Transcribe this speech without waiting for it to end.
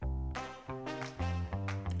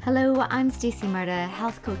Hello, I'm Stacey Murda,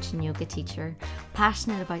 health coach and yoga teacher,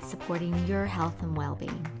 passionate about supporting your health and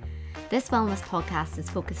well-being. This wellness podcast is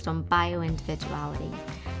focused on bio-individuality,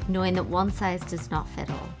 knowing that one size does not fit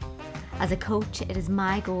all. As a coach, it is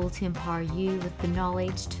my goal to empower you with the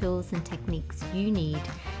knowledge, tools and techniques you need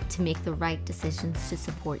to make the right decisions to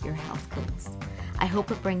support your health goals. I hope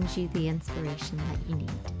it brings you the inspiration that you need.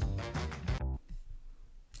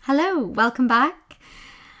 Hello, welcome back.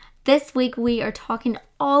 This week we are talking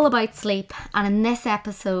all about sleep, and in this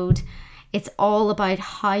episode it's all about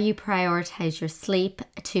how you prioritize your sleep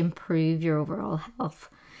to improve your overall health.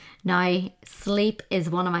 Now, sleep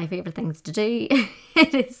is one of my favorite things to do.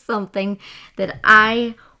 It is something that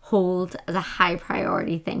I hold as a high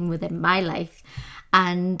priority thing within my life,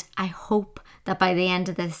 and I hope that by the end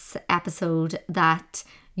of this episode that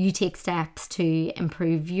you take steps to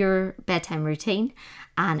improve your bedtime routine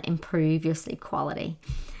and improve your sleep quality.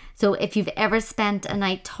 So if you've ever spent a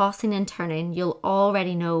night tossing and turning, you'll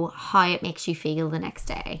already know how it makes you feel the next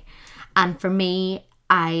day. And for me,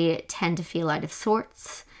 I tend to feel out of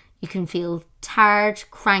sorts. You can feel tired,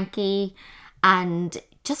 cranky, and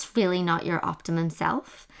just really not your optimum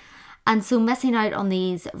self. And so missing out on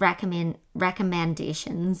these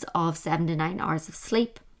recommendations of 7 to 9 hours of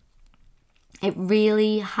sleep, it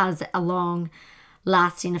really has a long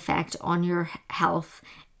lasting effect on your health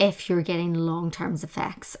if you're getting long-term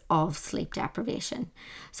effects of sleep deprivation.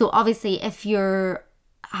 So obviously if you're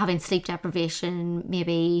having sleep deprivation,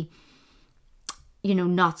 maybe,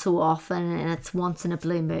 not so often and it's once in a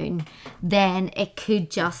blue moon, then it could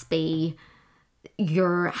just be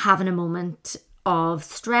you're having a moment of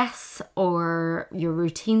stress or your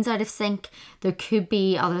routine's out of sync. There could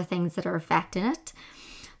be other things that are affecting it.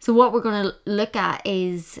 So what we're going to look at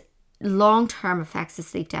is long-term effects of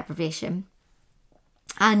sleep deprivation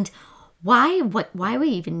and why we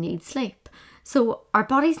even need sleep. So our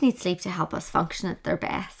bodies need sleep to help us function at their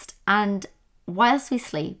best. And whilst we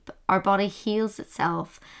sleep, our body heals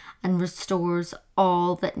itself and restores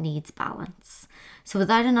all that needs balance. So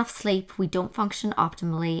without enough sleep, we don't function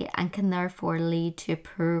optimally and can therefore lead to a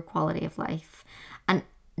poor quality of life. And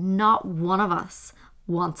not one of us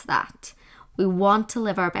wants that. We want to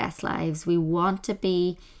live our best lives. We want to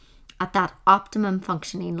be at that optimum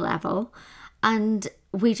functioning level, and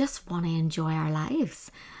we just want to enjoy our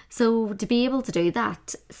lives. So to be able to do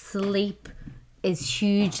that, sleep is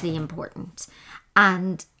hugely important.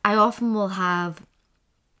 And I often will have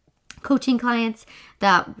coaching clients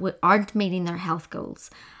that aren't meeting their health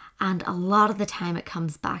goals, and a lot of the time it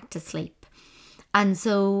comes back to sleep. And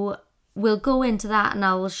so we'll go into that, and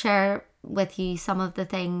I will share with you some of the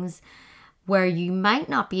things where you might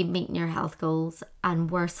not be meeting your health goals and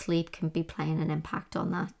where sleep can be playing an impact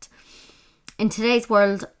on that. In today's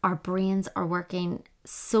world, our brains are working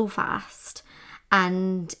so fast.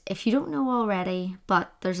 And if you don't know already,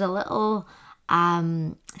 but there's a little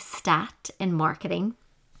stat in marketing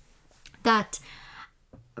that,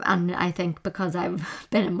 and I think because I've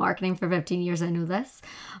been in marketing for 15 years, I know this,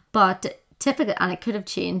 but typically, and it could have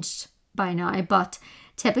changed by now, but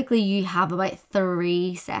typically you have about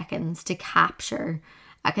 3 seconds to capture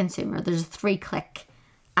a consumer. There's a 3-click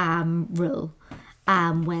rule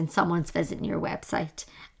when someone's visiting your website.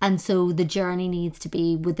 And so the journey needs to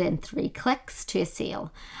be within 3 clicks to a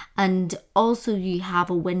sale. And also you have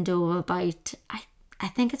a window of about, I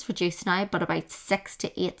think it's reduced now, but about 6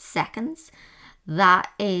 to 8 seconds. That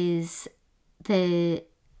is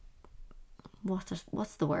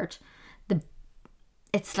what's the word?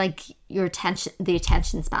 It's like the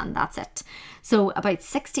attention span, that's it. So about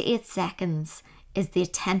 6 to 8 seconds is the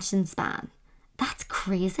attention span. That's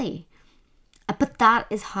crazy. But that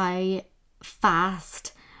is how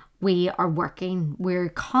fast we are working. We're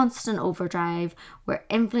constant overdrive. We're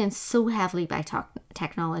influenced so heavily by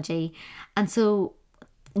technology. And so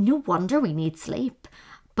no wonder we need sleep,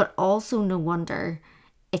 but also no wonder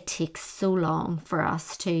it takes so long for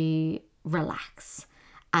us to relax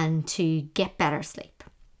and to get better sleep.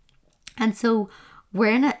 And so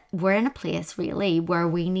we're in a place really where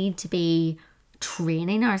we need to be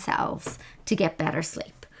training ourselves to get better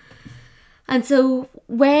sleep. And so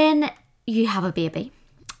when you have a baby,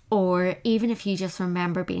 or even if you just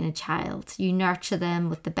remember being a child, you nurture them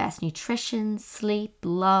with the best nutrition, sleep,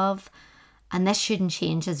 love, and this shouldn't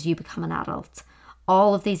change as you become an adult.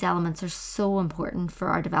 All of these elements are so important for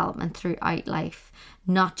our development throughout life,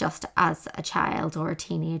 not just as a child or a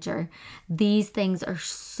teenager. These things are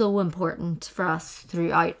so important for us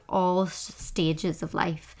throughout all stages of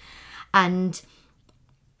life. And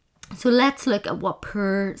so let's look at what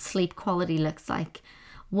poor sleep quality looks like.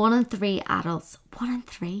 1 in 3 adults, 1 in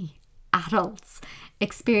 3. adults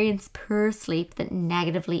experience poor sleep that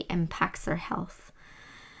negatively impacts their health.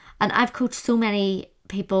 And I've coached so many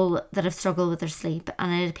people that have struggled with their sleep,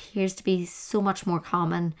 and it appears to be so much more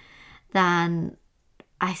common than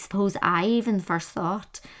I suppose I even first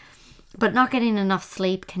thought. But not getting enough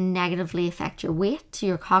sleep can negatively affect your weight,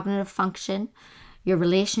 your cognitive function, your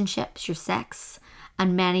relationships, your sex,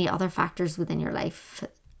 and many other factors within your life.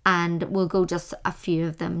 And we'll go just a few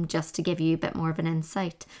of them just to give you a bit more of an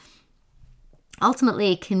insight.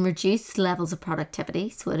 Ultimately, it can reduce levels of productivity,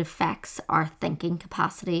 so it affects our thinking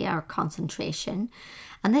capacity, our concentration.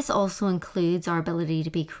 And this also includes our ability to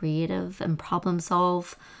be creative and problem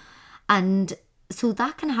solve. And so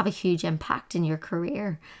that can have a huge impact in your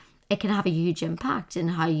career. It can have a huge impact in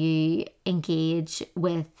how you engage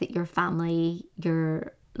with your family,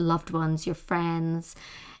 your loved ones, your friends,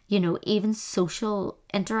 even social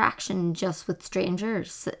interaction just with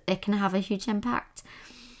strangers. It can have a huge impact.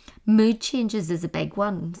 Mood changes is a big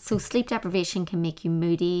one. So sleep deprivation can make you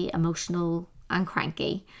moody, emotional, and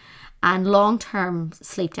cranky. And long-term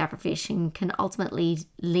sleep deprivation can ultimately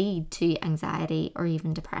lead to anxiety or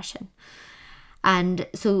even depression. And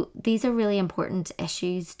so these are really important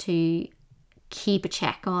issues to keep a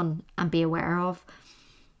check on and be aware of.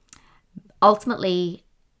 Ultimately,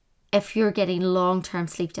 if you're getting long-term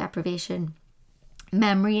sleep deprivation,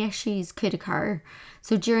 memory issues could occur.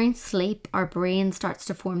 So during sleep, our brain starts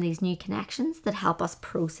to form these new connections that help us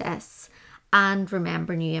process and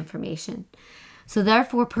remember new information. So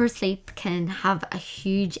therefore, poor sleep can have a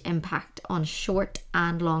huge impact on short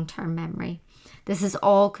and long-term memory. This is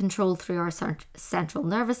all controlled through our central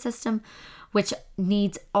nervous system, which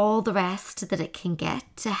needs all the rest that it can get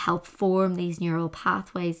to help form these neural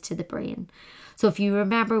pathways to the brain. So if you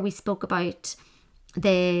remember, we spoke about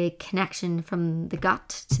the connection from the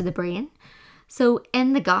gut to the brain. So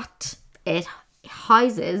in the gut, it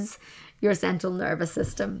houses your central nervous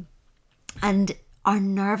system. And our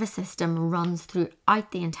nervous system runs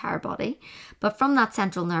throughout the entire body. But from that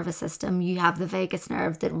central nervous system, you have the vagus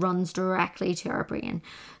nerve that runs directly to our brain.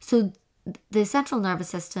 So the central nervous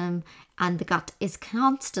system and the gut is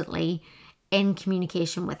constantly in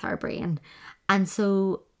communication with our brain. And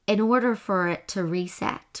so in order for it to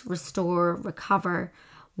reset, restore, recover,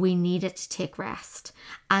 we need it to take rest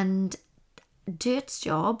and do its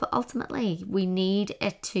job. Ultimately, we need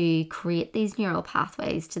it to create these neural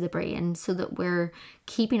pathways to the brain so that we're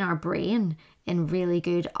keeping our brain in really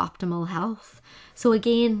good optimal health. So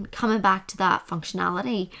again, coming back to that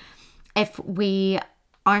functionality, if we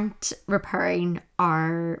aren't repairing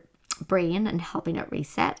our brain and helping it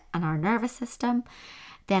reset and our nervous system,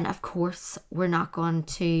 then of course we're not going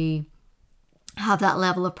to have that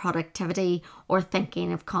level of productivity or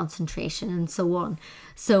thinking of concentration and so on.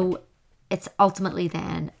 So it's ultimately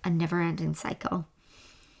then a never-ending cycle.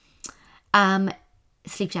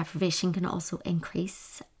 Sleep deprivation can also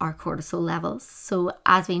increase our cortisol levels. So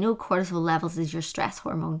as we know, cortisol levels is your stress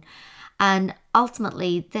hormone. And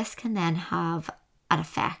ultimately, this can then have an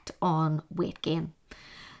effect on weight gain.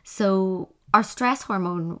 So our stress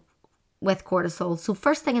hormone with cortisol, so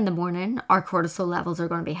first thing in the morning, our cortisol levels are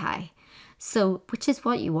going to be high. So, which is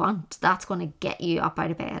what you want. That's going to get you up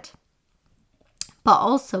out of bed. But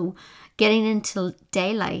also, getting into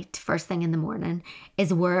daylight first thing in the morning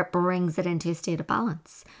is where it brings it into a state of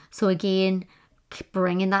balance. So again,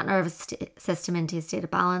 bringing that nervous system into a state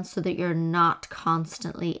of balance so that you're not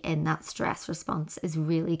constantly in that stress response is a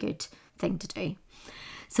really good thing to do.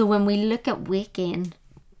 So when we look at weight gain,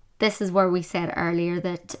 this is where we said earlier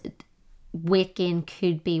that weight gain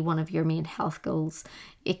could be one of your main health goals.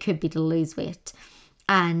 It could be to lose weight.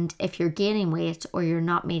 And if you're gaining weight or you're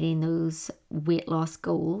not meeting those weight loss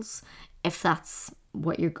goals, if that's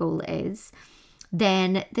what your goal is,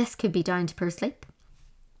 then this could be down to poor sleep.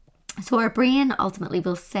 So our brain ultimately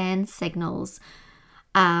will send signals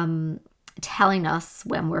telling us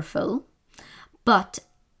when we're full. But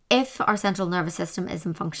if our central nervous system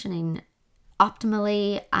isn't functioning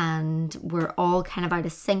optimally and we're all kind of out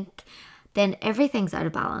of sync, then everything's out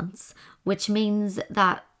of balance, which means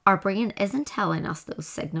that our brain isn't telling us those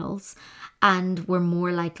signals and we're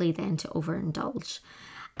more likely then to overindulge.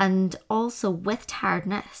 And also with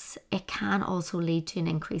tiredness, it can also lead to an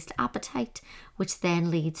increased appetite, which then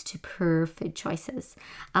leads to poor food choices.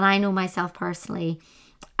 And I know myself personally,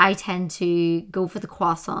 I tend to go for the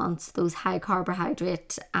croissants, those high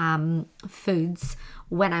carbohydrate foods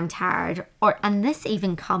when I'm tired. And this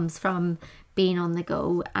even comes from being on the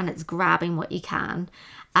go and it's grabbing what you can.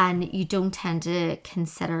 And you don't tend to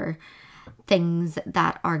consider things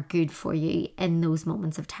that are good for you in those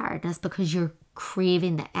moments of tiredness because you're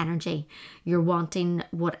craving the energy. You're wanting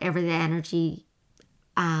whatever the energy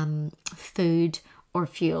food or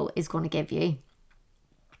fuel is going to give you.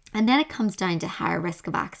 And then it comes down to higher risk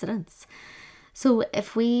of accidents. So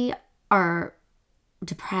if we are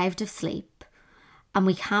deprived of sleep and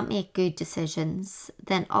we can't make good decisions,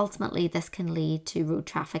 then ultimately this can lead to road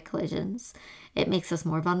traffic collisions. It makes us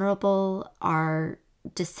more vulnerable, our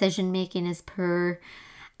decision making is poor,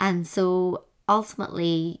 and so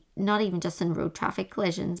ultimately, not even just in road traffic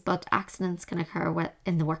collisions, but accidents can occur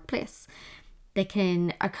in the workplace. They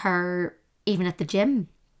can occur even at the gym,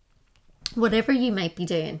 whatever you might be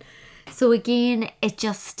doing. So again,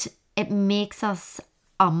 it makes us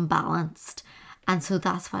unbalanced. And so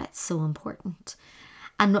that's why it's so important.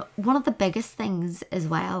 And one of the biggest things as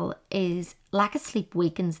well is lack of sleep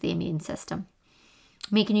weakens the immune system,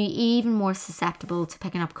 making you even more susceptible to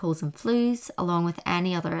picking up colds and flus along with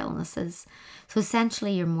any other illnesses. So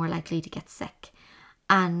essentially you're more likely to get sick,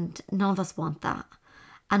 and none of us want that.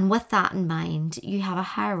 And with that in mind, you have a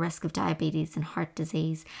higher risk of diabetes and heart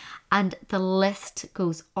disease, and the list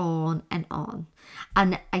goes on and on.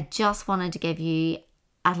 And I just wanted to give you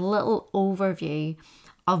a little overview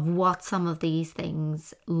of what some of these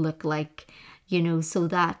things look like, so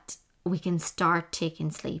that we can start taking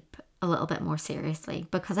sleep a little bit more seriously.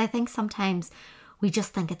 Because I think sometimes we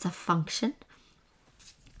just think it's a function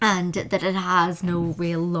and that it has no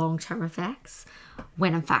real long-term effects,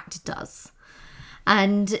 when in fact it does.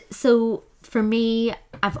 And so for me,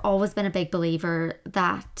 I've always been a big believer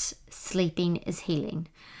that sleeping is healing.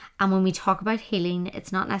 And when we talk about healing,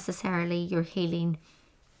 it's not necessarily you're healing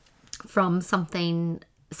from something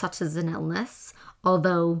such as an illness,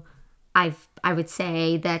 although I would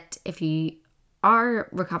say that if you are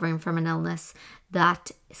recovering from an illness,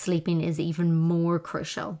 that sleeping is even more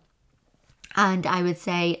crucial. And I would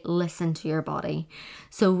say listen to your body.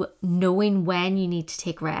 So knowing when you need to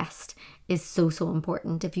take rest is so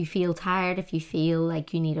important. If you feel tired, if you feel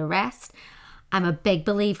like you need a rest, I'm a big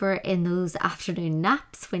believer in those afternoon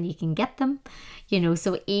naps when you can get them.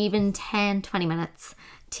 So even 10-20 minutes,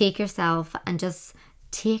 take yourself and just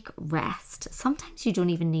take rest. Sometimes you don't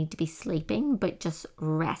even need to be sleeping, but just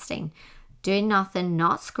resting, doing nothing,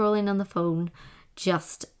 not scrolling on the phone,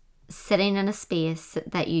 just sitting in a space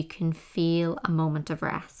that you can feel a moment of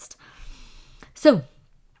rest. So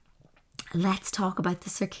let's talk about the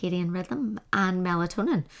circadian rhythm and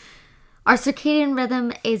melatonin. Our circadian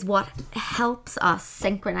rhythm is what helps us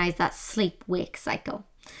synchronize that sleep-wake cycle.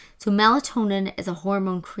 So melatonin is a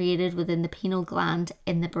hormone created within the pineal gland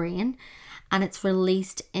in the brain, and it's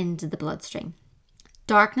released into the bloodstream.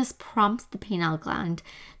 Darkness prompts the pineal gland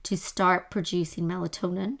to start producing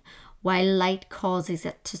melatonin, while light causes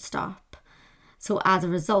it to stop. So as a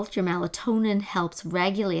result, your melatonin helps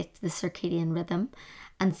regulate the circadian rhythm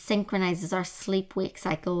and synchronizes our sleep-wake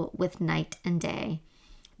cycle with night and day,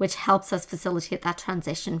 which helps us facilitate that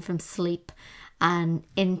transition from sleep and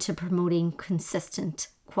into promoting consistent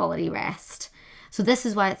quality rest. So this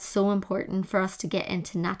is why it's so important for us to get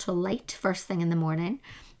into natural light first thing in the morning,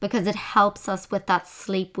 because it helps us with that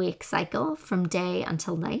sleep-wake cycle from day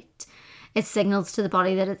until night. It signals to the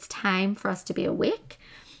body that it's time for us to be awake.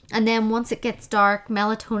 And then once it gets dark,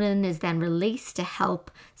 melatonin is then released to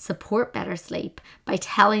help support better sleep by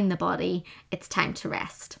telling the body it's time to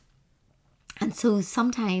rest. And so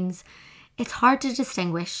sometimes it's hard to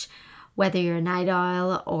distinguish whether you're a night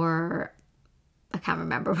owl or, I can't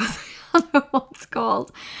remember what the other one's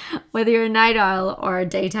called, whether you're a night owl or a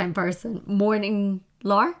daytime person. Morning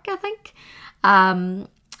lark, I think.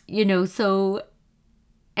 So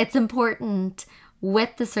it's important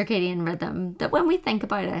with the circadian rhythm that when we think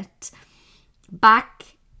about it, back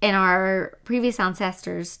in our previous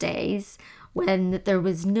ancestors' days, when there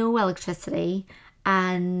was no electricity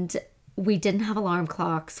and we didn't have alarm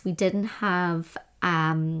clocks, we didn't have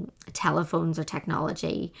telephones or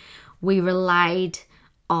technology, we relied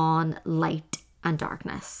on light and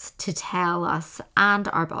darkness to tell us and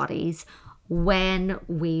our bodies when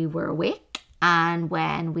we were awake and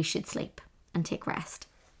when we should sleep and take rest.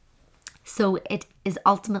 So it is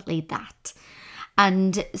ultimately that.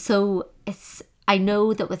 And so I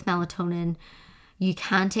know that with melatonin, you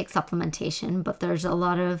can take supplementation, but there's a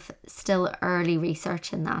lot of still early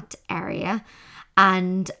research in that area.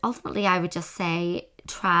 And ultimately, I would just say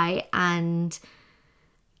try and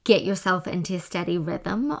get yourself into a steady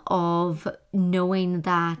rhythm of knowing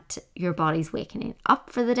that your body's waking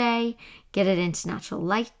up for the day, get it into natural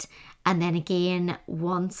light. And then again,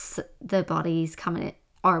 once the body's coming,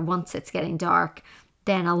 or once it's getting dark,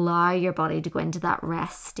 then allow your body to go into that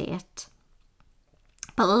rest state.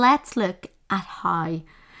 But let's look at how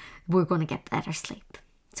we're going to get better sleep.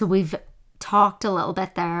 So we've talked a little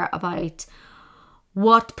bit there about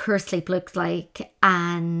what poor sleep looks like,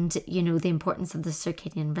 and the importance of the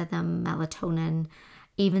circadian rhythm, melatonin,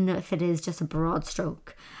 even if it is just a broad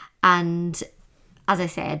stroke. And as I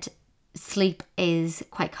said, sleep is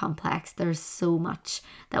quite complex. There's so much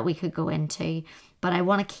that we could go into, but I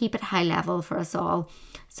want to keep it high level for us all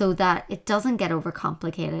so that it doesn't get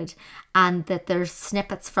overcomplicated, and that there's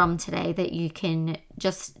snippets from today that you can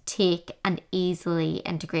just take and easily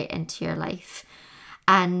integrate into your life.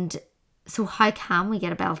 And so how can we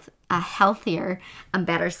get about a healthier and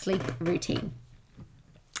better sleep routine?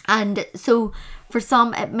 And so for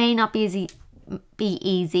some, it may not be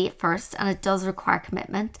easy at first, and it does require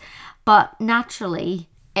commitment, but naturally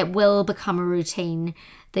it will become a routine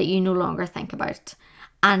that you no longer think about.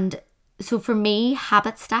 And so for me,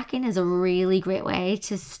 habit stacking is a really great way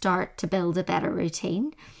to start to build a better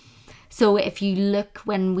routine. So if you look,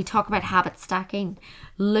 when we talk about habit stacking,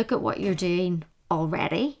 look at what you're doing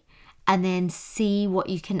already and then see what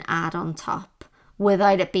you can add on top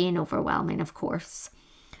without it being overwhelming, of course.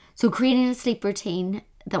 So creating a sleep routine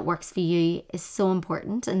that works for you is so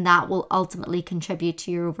important, and that will ultimately contribute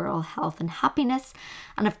to your overall health and happiness.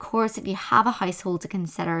 And of course, if you have a household to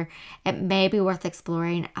consider, it may be worth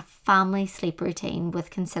exploring a family sleep routine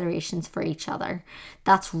with considerations for each other.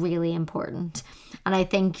 That's really important. And I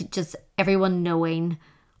think just everyone knowing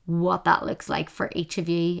what that looks like for each of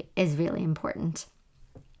you is really important.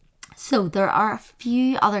 So there are a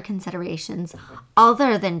few other considerations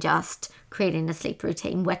other than just creating a sleep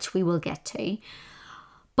routine, which we will get to.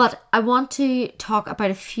 But I want to talk about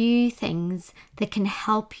a few things that can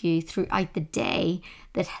help you throughout the day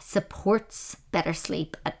that supports better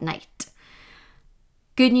sleep at night.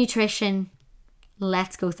 Good nutrition,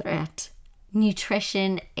 let's go through it.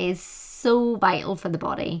 Nutrition is so vital for the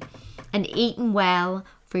body, and eating well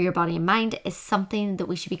for your body and mind is something that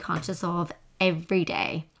we should be conscious of every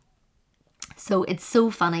day. So it's so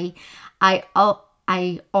funny. I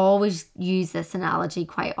always use this analogy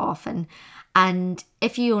quite often. And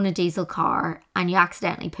if you own a diesel car and you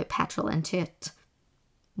accidentally put petrol into it,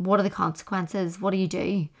 what are the consequences? What do you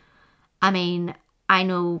do? I mean, I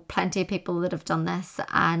know plenty of people that have done this,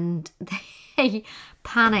 and they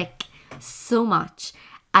panic so much,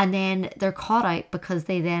 and then they're caught out because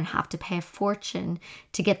they then have to pay a fortune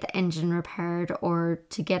to get the engine repaired or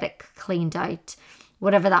to get it cleaned out,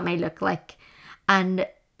 whatever that may look like. And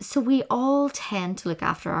so we all tend to look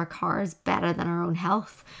after our cars better than our own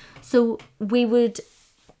health. So we would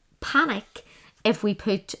panic if we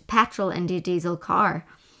put petrol into a diesel car,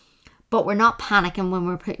 but we're not panicking when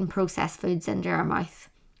we're putting processed foods into our mouth,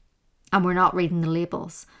 and we're not reading the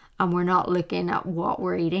labels, and we're not looking at what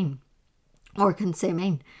we're eating or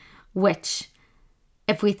consuming, which,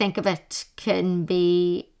 if we think of it, can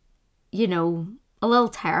be, a little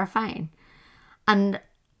terrifying. And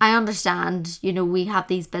I understand, we have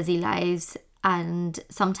these busy lives and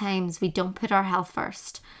sometimes we don't put our health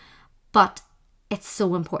first, but it's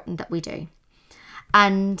so important that we do.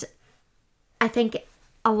 And I think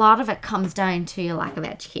a lot of it comes down to a lack of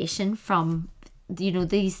education from,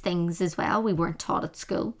 these things as well. We weren't taught at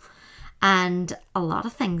school. And a lot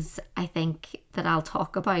of things I think that I'll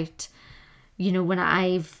talk about, when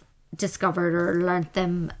I've discovered or learnt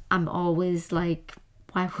them, I'm always like,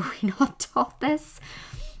 why were we not taught this?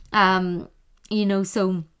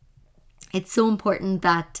 So it's so important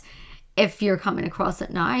that if you're coming across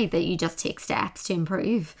it now, that you just take steps to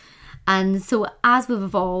improve. And so as we've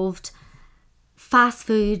evolved, fast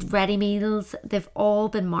food, ready meals, they've all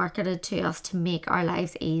been marketed to us to make our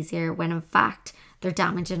lives easier, when in fact they're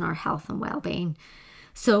damaging our health and well-being.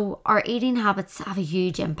 So our eating habits have a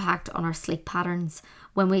huge impact on our sleep patterns.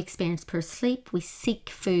 When we experience poor sleep, we seek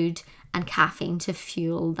food and caffeine to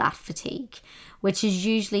fuel that fatigue, which is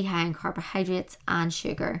usually high in carbohydrates and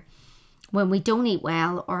sugar. When we don't eat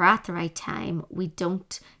well or at the right time, we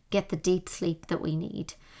don't get the deep sleep that we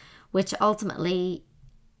need, which ultimately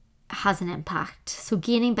has an impact. So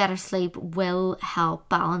gaining better sleep will help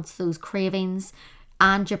balance those cravings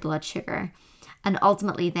and your blood sugar, and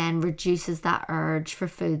ultimately then reduces that urge for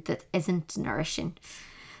food that isn't nourishing.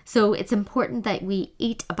 So it's important that we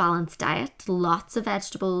eat a balanced diet, lots of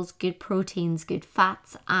vegetables, good proteins, good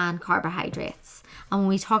fats, and carbohydrates. And when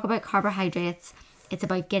we talk about carbohydrates, it's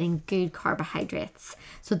about getting good carbohydrates.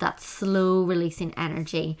 So that's slow releasing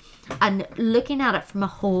energy and looking at it from a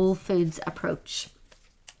whole foods approach.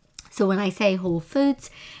 So when I say whole foods,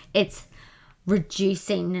 it's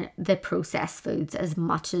reducing the processed foods as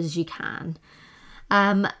much as you can.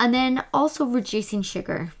 And then also reducing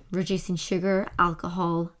sugar,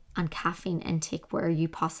 alcohol, and caffeine intake where you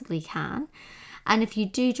possibly can. And if you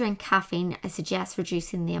do drink caffeine, I suggest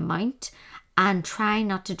reducing the amount and try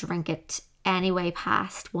not to drink it any way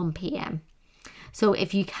past 1 p.m. So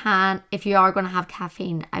if you are going to have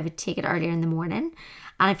caffeine, I would take it earlier in the morning.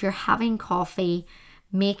 And if you're having coffee,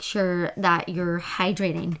 make sure that you're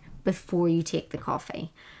hydrating before you take the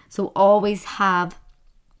coffee. So always have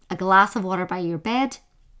a glass of water by your bed.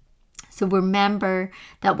 So remember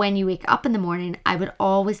that when you wake up in the morning, I would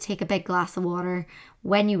always take a big glass of water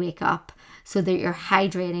when you wake up so that you're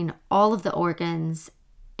hydrating all of the organs,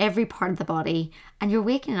 every part of the body, and you're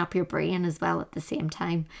waking up your brain as well at the same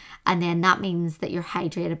time. And then that means that you're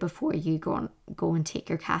hydrated before you go and take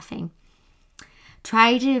your caffeine.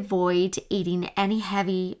 Try to avoid eating any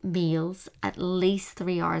heavy meals at least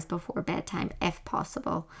 3 hours before bedtime if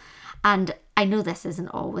possible. And I know this isn't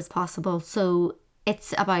always possible, so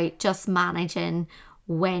it's about just managing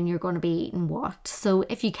when you're going to be eating what. So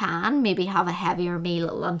if you can, maybe have a heavier meal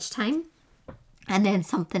at lunchtime and then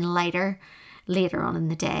something lighter later on in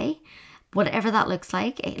the day. Whatever that looks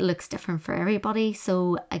like, it looks different for everybody.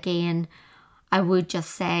 So again, I would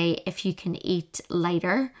just say if you can eat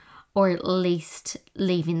lighter, or at least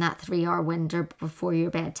leaving that 3 hour window before your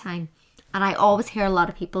bedtime. And I always hear a lot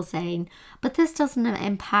of people saying, but this doesn't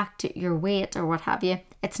impact your weight or what have you.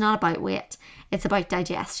 It's not about weight. It's about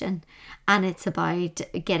digestion, and it's about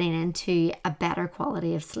getting into a better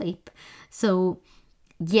quality of sleep. So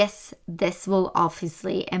yes, this will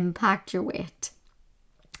obviously impact your weight.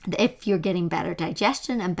 If you're getting better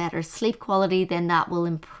digestion and better sleep quality, then that will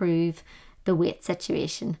improve the weight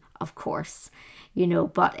situation, of course,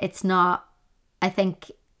 but it's not, I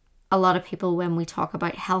think a lot of people, when we talk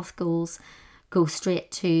about health goals, go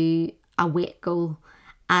straight to a weight goal,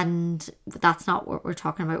 and that's not what we're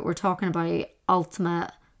talking about. We're talking about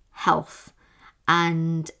ultimate health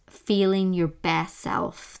and feeling your best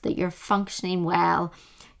self, that you're functioning well,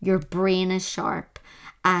 your brain is sharp,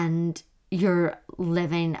 and you're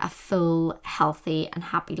living a full, healthy and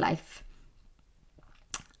happy life.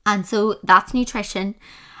 And so that's nutrition.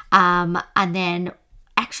 And then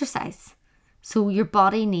exercise. So your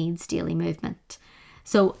body needs daily movement.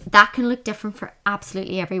 So that can look different for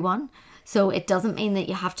absolutely everyone. So it doesn't mean that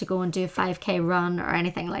you have to go and do a 5K run or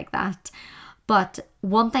anything like that. But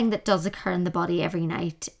one thing that does occur in the body every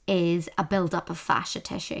night is a buildup of fascia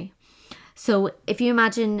tissue. So if you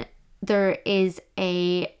imagine there is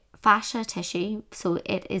a fascia tissue, so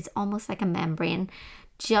it is almost like a membrane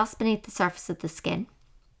just beneath the surface of the skin.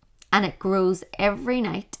 And it grows every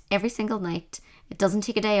night, every single night. It doesn't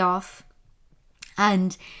take a day off.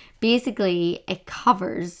 And basically it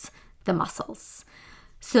covers the muscles.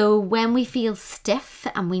 So when we feel stiff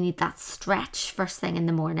and we need that stretch first thing in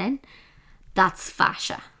the morning, that's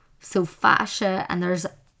fascia. So fascia, and there's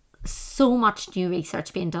so much new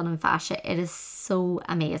research being done in fascia. It is so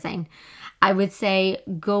amazing. I would say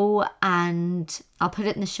go, and I'll put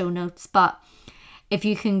it in the show notes, but if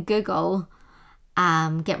you can Google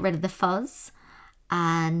get rid of the fuzz,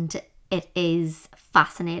 and it is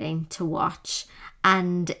fascinating to watch.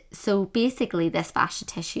 And so basically this fascia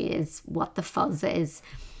tissue is what the fuzz is.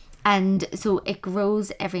 And so it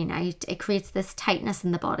grows every night. It creates this tightness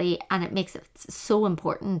in the body, and it makes it so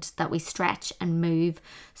important that we stretch and move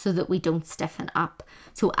so that we don't stiffen up.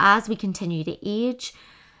 So as we continue to age,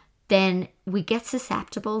 then we get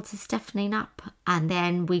susceptible to stiffening up, and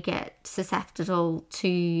then we get susceptible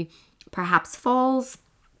to perhaps falls,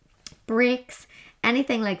 breaks,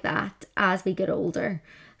 anything like that as we get older.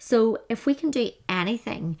 So if we can do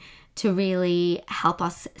anything to really help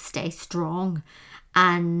us stay strong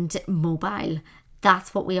and mobile,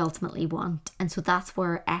 that's what we ultimately want. And so that's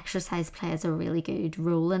where exercise plays a really good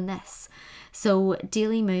role in this. So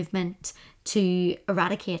daily movement to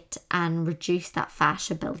eradicate and reduce that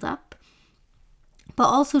fascia buildup, but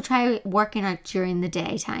also try working out during the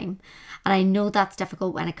daytime. And I know that's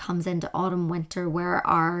difficult when it comes into autumn, winter, where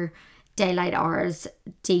our daylight hours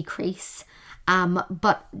decrease.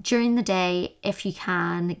 But during the day, if you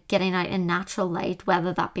can, getting out in natural light,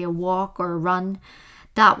 whether that be a walk or a run,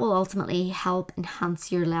 that will ultimately help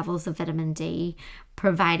enhance your levels of vitamin D,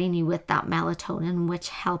 providing you with that melatonin, which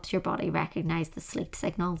helps your body recognize the sleep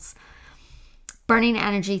signals. Burning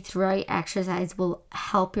energy throughout exercise will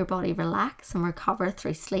help your body relax and recover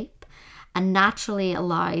through sleep, and naturally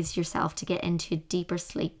allows yourself to get into a deeper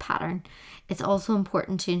sleep pattern. It's also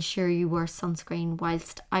important to ensure you wear sunscreen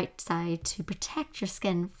whilst outside to protect your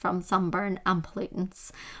skin from sunburn and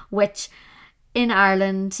pollutants, which in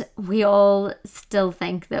Ireland we all still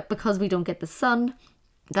think that because we don't get the sun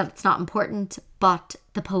that it's not important, but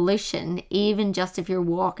the pollution, even just if you're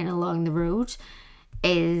walking along the road,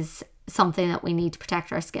 is something that we need to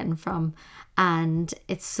protect our skin from. And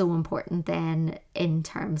it's so important then in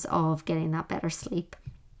terms of getting that better sleep.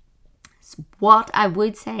 So what I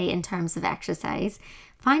would say in terms of exercise,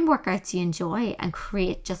 find workouts you enjoy and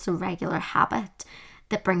create just a regular habit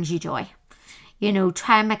that brings you joy. You know,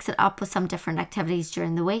 try and mix it up with some different activities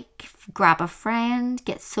during the week. Grab a friend,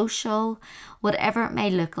 get social, whatever it may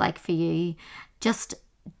look like for you. Just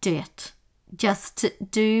do it. Just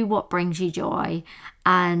do what brings you joy,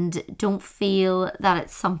 and don't feel that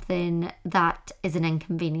it's something that is an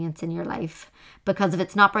inconvenience in your life, because if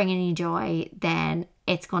it's not bringing you joy, then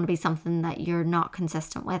it's going to be something that you're not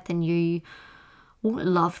consistent with and you won't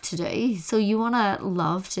love to do. So you want to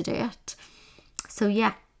love to do it. So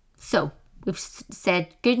yeah, so we've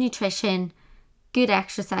said good nutrition, good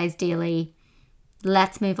exercise daily.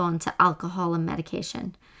 Let's move on to alcohol and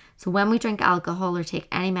medication. So when we drink alcohol or take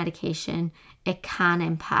any medication, it can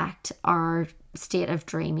impact our state of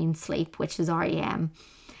dreaming sleep, which is REM.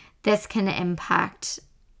 This can impact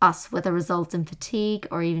us with a result in fatigue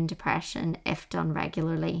or even depression if done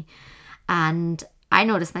regularly. And I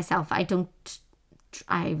notice myself,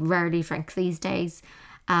 I rarely drink these days.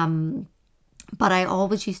 But I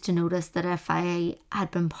always used to notice that if I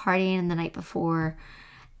had been partying the night before,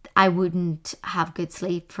 I wouldn't have good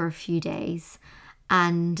sleep for a few days.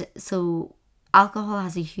 And so alcohol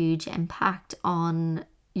has a huge impact on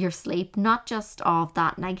your sleep, not just of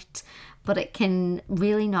that night, but it can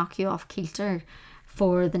really knock you off kilter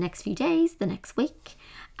for the next few days, the next week.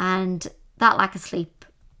 And that lack of sleep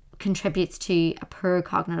contributes to a poor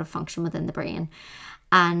cognitive function within the brain.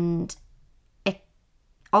 And it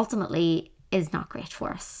ultimately is not great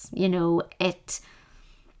for us. You know,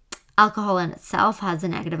 alcohol in itself has a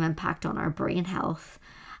negative impact on our brain health.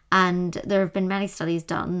 And there have been many studies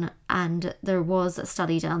done, and there was a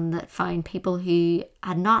study done that found people who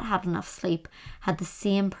had not had enough sleep had the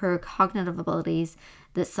same poor cognitive abilities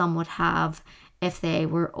that some would have if they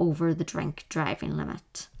were over the drink driving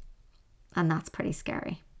limit. And that's pretty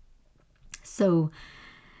scary. So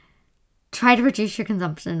try to reduce your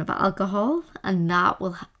consumption of alcohol, and that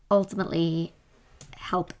will ultimately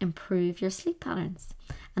help improve your sleep patterns.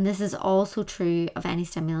 And this is also true of any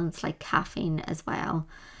stimulants like caffeine as well.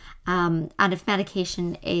 And if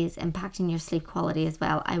medication is impacting your sleep quality as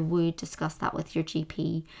well, I would discuss that with your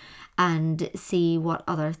GP and see what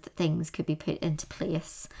other things could be put into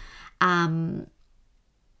place. Going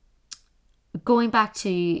back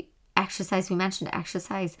to exercise, we mentioned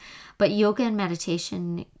exercise, but yoga and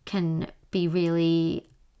meditation can be really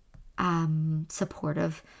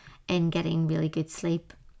supportive in getting really good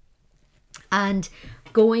sleep. And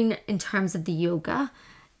going in terms of the yoga,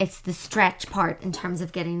 it's the stretch part in terms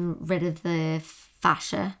of getting rid of the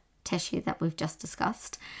fascia tissue that we've just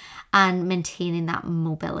discussed and maintaining that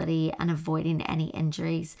mobility and avoiding any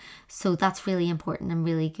injuries. So that's really important and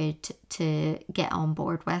really good to get on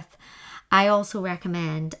board with. I also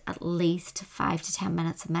recommend at least 5 to 10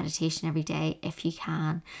 minutes of meditation every day if you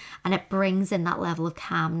can, and it brings in that level of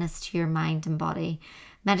calmness to your mind and body.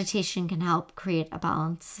 Meditation can help create a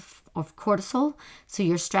balance of cortisol, so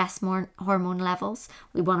your stress hormone levels.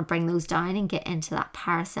 We want to bring those down and get into that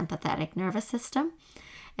parasympathetic nervous system.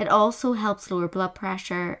 It also helps lower blood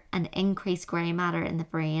pressure and increase grey matter in the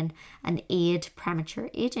brain and aid premature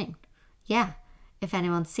aging. Yeah, if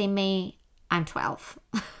anyone's seen me, I'm 12.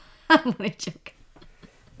 I'm only joking.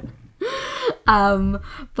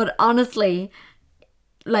 But honestly,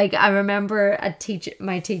 like I remember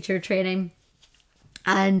my teacher training,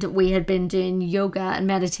 and we had been doing yoga and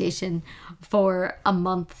meditation for a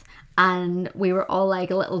month, and we were all like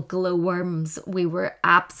little glowworms. We were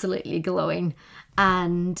absolutely glowing,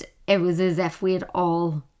 and it was as if we had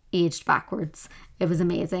all aged backwards. It was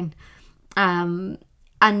amazing. And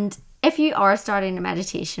if you are starting a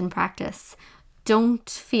meditation practice, don't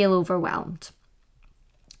feel overwhelmed.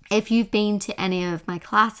 If you've been to any of my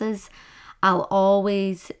classes, I'll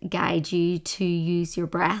always guide you to use your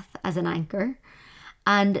breath as an anchor.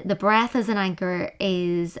 And the breath as an anchor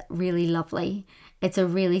is really lovely. It's a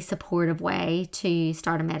really supportive way to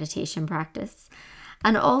start a meditation practice.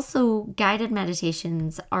 And also guided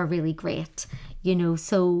meditations are really great,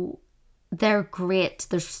 so they're great.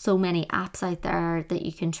 There's so many apps out there that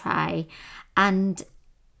you can try. And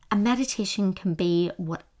a meditation can be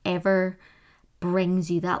whatever brings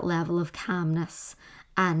you that level of calmness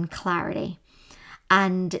and clarity.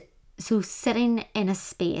 And so sitting in a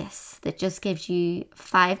space that just gives you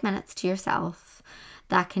 5 minutes to yourself,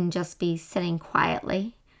 that can just be sitting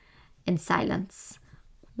quietly in silence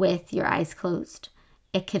with your eyes closed.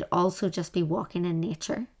 It could also just be walking in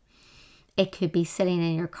nature. It could be sitting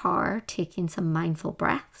in your car, taking some mindful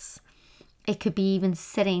breaths. It could be even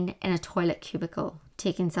sitting in a toilet cubicle,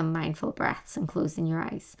 taking some mindful breaths and closing your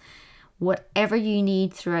eyes. Whatever you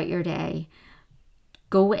need throughout your day,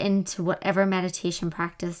 Go into whatever meditation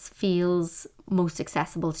practice feels most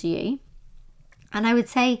accessible to you. And I would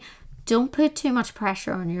say, don't put too much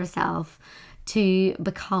pressure on yourself to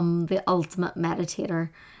become the ultimate meditator.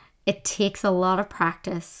 It takes a lot of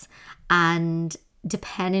practice, and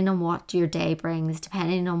depending on what your day brings,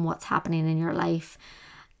 depending on what's happening in your life,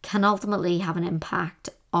 can ultimately have an impact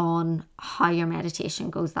on how your meditation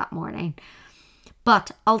goes that morning.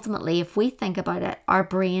 But ultimately, if we think about it, our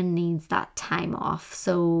brain needs that time off.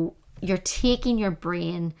 So you're taking your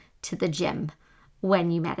brain to the gym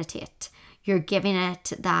when you meditate. You're giving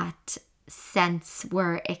it that sense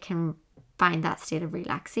where it can find that state of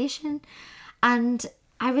relaxation. And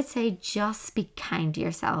I would say just be kind to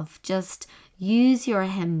yourself. Just use your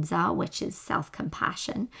ahimsa, which is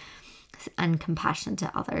self-compassion and compassion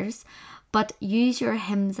to others. But use your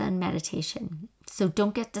ahimsa in meditation. So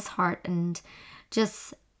don't get disheartened.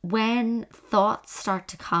 Just when thoughts start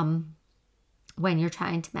to come when you're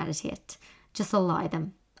trying to meditate, just allow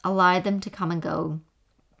them. Allow them to come and go.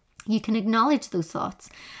 You can acknowledge those thoughts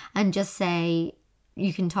and just say,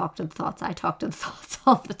 you can talk to the thoughts. I talk to the thoughts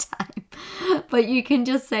all the time. But you can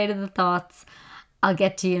just say to the thoughts, I'll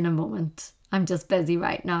get to you in a moment. I'm just busy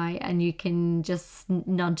right now. And you can just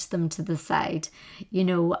nudge them to the side.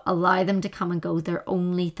 Allow them to come and go. They're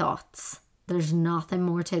only thoughts. There's nothing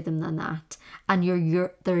more to them than that. And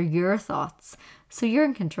they're your thoughts. So you're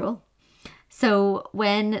in control. So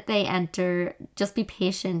when they enter, just be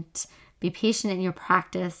patient. Be patient in your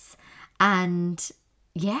practice. And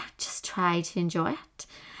just try to enjoy it.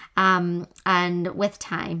 And with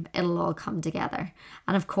time, it'll all come together.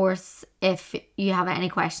 And of course, if you have any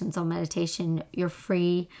questions on meditation, you're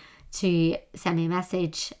free to send me a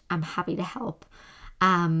message. I'm happy to help.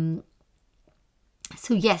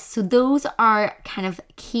 So those are kind of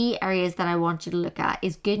key areas that I want you to look at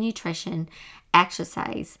is good nutrition,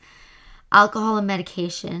 exercise, alcohol and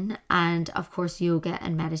medication, and of course yoga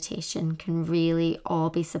and meditation can really all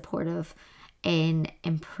be supportive in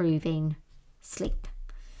improving sleep.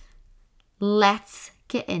 Let's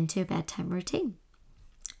get into a bedtime routine.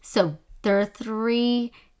 So there are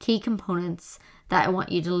 3 key components that I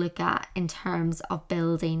want you to look at in terms of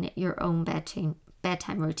building your own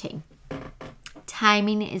bedtime routine.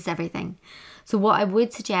 Timing is everything. So what I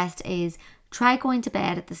would suggest is try going to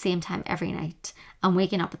bed at the same time every night and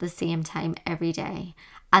waking up at the same time every day.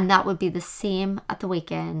 And that would be the same at the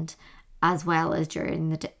weekend as well as during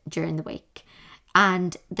the week.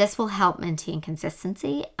 And this will help maintain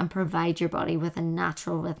consistency and provide your body with a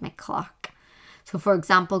natural rhythmic clock. So for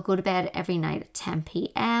example, go to bed every night at 10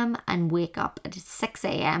 p.m. and wake up at 6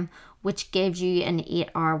 a.m., which gives you an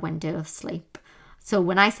 8-hour window of sleep. So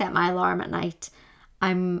when I set my alarm at night,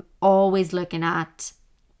 I'm always looking at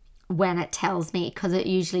when it tells me, because it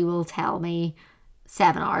usually will tell me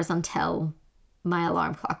 7 hours until my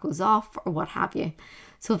alarm clock goes off or what have you.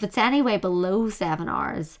 So if it's anyway below 7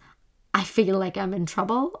 hours, I feel like I'm in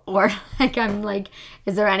trouble, or like I'm like,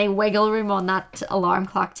 is there any wiggle room on that alarm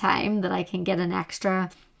clock time that I can get an extra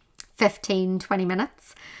 15-20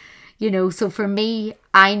 minutes? So for me,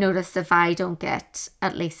 I notice if I don't get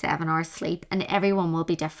at least 7 hours sleep, and everyone will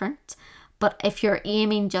be different, but if you're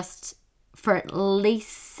aiming just for at least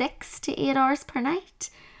 6 to 8 hours per night,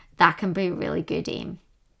 that can be a really good aim.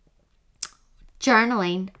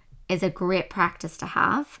 Journaling is a great practice to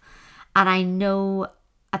have, and I know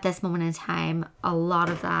at this moment in time, a lot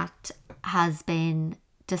of that has been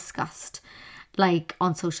discussed, like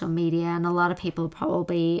on social media, and a lot of people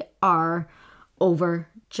probably are over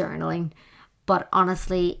journaling. But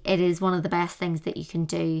honestly, it is one of the best things that you can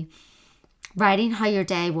do. Writing how your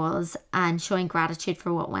day was and showing gratitude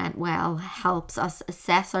for what went well helps us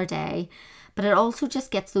assess our day, but it also just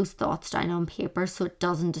gets those thoughts down on paper so it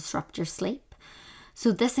doesn't disrupt your sleep.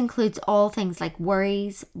 So this includes all things like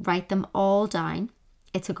worries. Write them all down.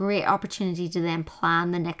 It's a great opportunity to then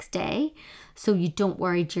plan the next day so you don't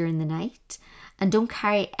worry during the night, and don't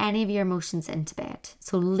carry any of your emotions into bed.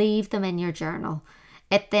 So leave them in your journal.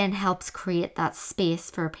 It then helps create that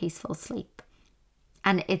space for a peaceful sleep.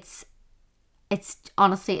 And it's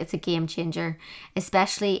honestly, it's a game changer,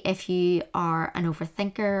 especially if you are an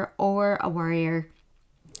overthinker or a worrier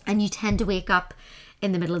and you tend to wake up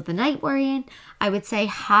in the middle of the night worrying. I would say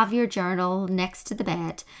have your journal next to the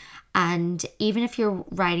bed. And even if you're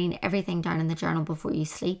writing everything down in the journal before you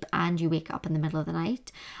sleep and you wake up in the middle of the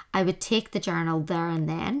night, I would take the journal there and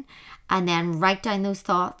then write down those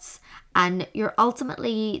thoughts. And you're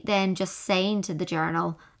ultimately then just saying to the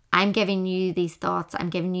journal, I'm giving you these thoughts, I'm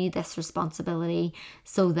giving you this responsibility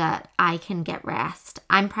so that I can get rest.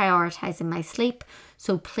 I'm prioritizing my sleep,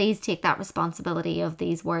 so please take that responsibility of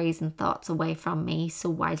these worries and thoughts away from me, so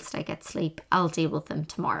whilst I get sleep, I'll deal with them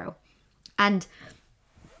tomorrow. And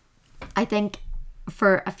I think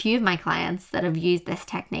for a few of my clients that have used this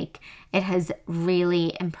technique, it has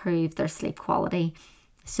really improved their sleep quality.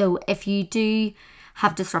 So if you do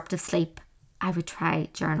have disruptive sleep, I would try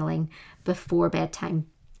journaling before bedtime.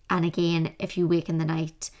 And again, if you wake in the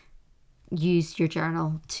night, use your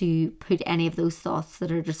journal to put any of those thoughts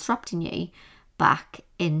that are disrupting you back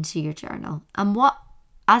into your journal. And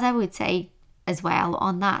as I would say as well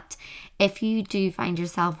on that, if you do find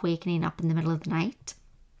yourself waking up in the middle of the night,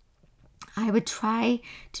 I would try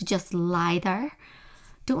to just lie there.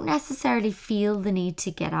 Don't necessarily feel the need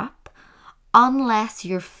to get up unless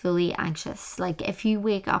you're fully anxious. Like if you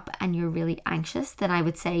wake up and you're really anxious, then I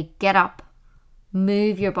would say get up,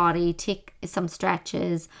 move your body, take some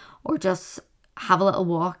stretches, or just have a little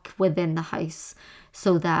walk within the house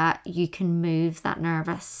so that you can move that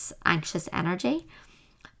nervous, anxious energy.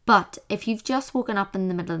 But if you've just woken up in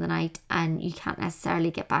the middle of the night and you can't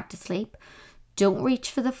necessarily get back to sleep, don't reach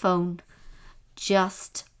for the phone,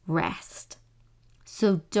 just rest.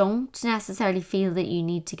 So don't necessarily feel that you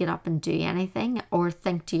need to get up and do anything or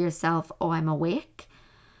think to yourself, oh, I'm awake.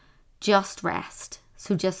 Just rest.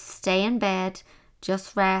 So just stay in bed,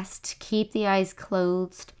 just rest, keep the eyes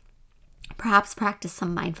closed, perhaps practice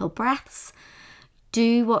some mindful breaths.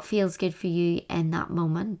 Do what feels good for you in that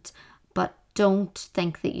moment, but don't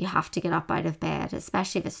think that you have to get up out of bed,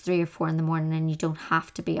 especially if it's 3 or 4 in the morning and you don't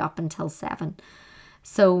have to be up until 7.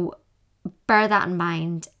 So bear that in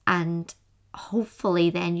mind, and hopefully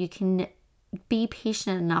then you can be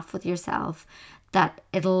patient enough with yourself that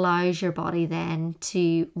it allows your body then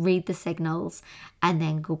to read the signals and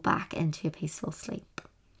then go back into a peaceful sleep.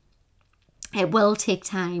 It will take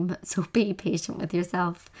time, so be patient with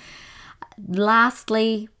yourself.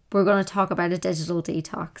 Lastly, we're going to talk about a digital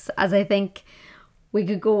detox, as I think we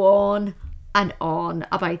could go on and on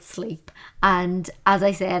about sleep. And as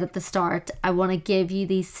I said at the start, I want to give you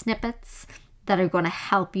these snippets that are going to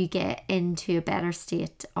help you get into a better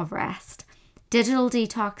state of rest. Digital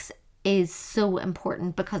detox is so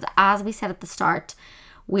important because, as we said at the start,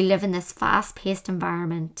 we live in this fast-paced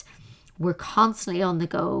environment. We're constantly on the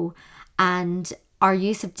go, and our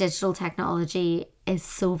use of digital technology is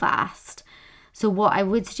so vast. So what I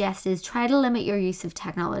would suggest is try to limit your use of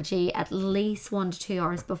technology at least 1 to 2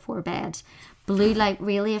 hours before bed. Blue light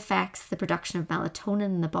really affects the production of melatonin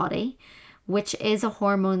in the body, which is a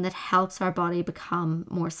hormone that helps our body become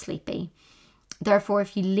more sleepy. Therefore,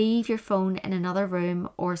 if you leave your phone in another room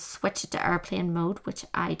or switch it to airplane mode, which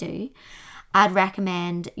I do, I'd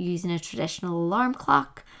recommend using a traditional alarm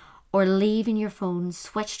clock or leaving your phone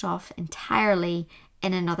switched off entirely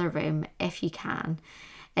in another room if you can.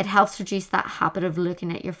 It helps reduce that habit of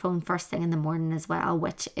looking at your phone first thing in the morning as well,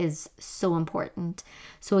 which is so important.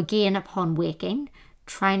 So again, upon waking,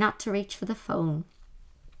 try not to reach for the phone.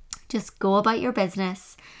 Just go about your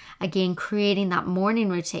business. Again, creating that morning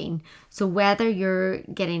routine. So whether you're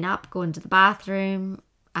getting up, going to the bathroom,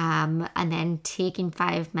 and then taking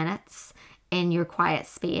 5 minutes in your quiet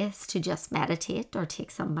space to just meditate or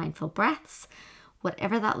take some mindful breaths,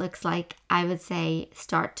 whatever that looks like, I would say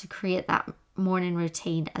start to create that morning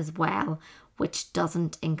routine as well, which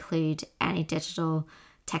doesn't include any digital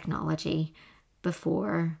technology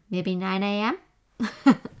before maybe 9 a.m.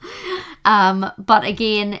 But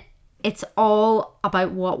again, it's all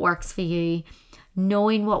about what works for you,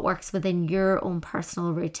 knowing what works within your own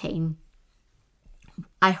personal routine.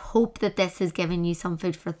 I hope that this has given you some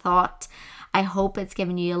food for thought. I hope it's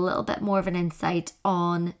given you a little bit more of an insight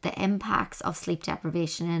on the impacts of sleep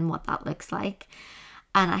deprivation and what that looks like.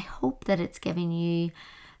 And I hope that it's given you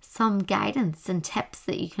some guidance and tips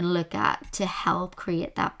that you can look at to help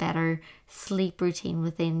create that better sleep routine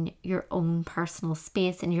within your own personal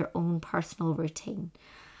space and your own personal routine.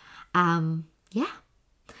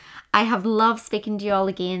 I have loved speaking to you all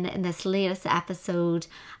again in this latest episode.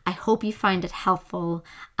 I hope you found it helpful,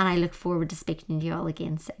 and I look forward to speaking to you all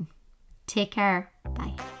again soon. Take care.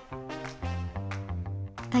 Bye.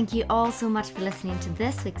 Thank you all so much for listening to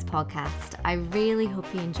this week's podcast. I really hope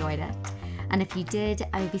you enjoyed it. And if you did,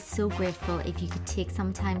 I would be so grateful if you could take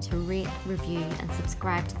some time to rate, review, and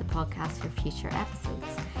subscribe to the podcast for future episodes.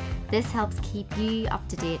 This helps keep you up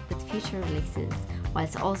to date with future releases,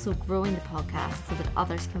 whilst also growing the podcast so that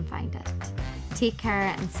others can find it. Take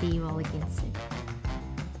care and see you all again soon.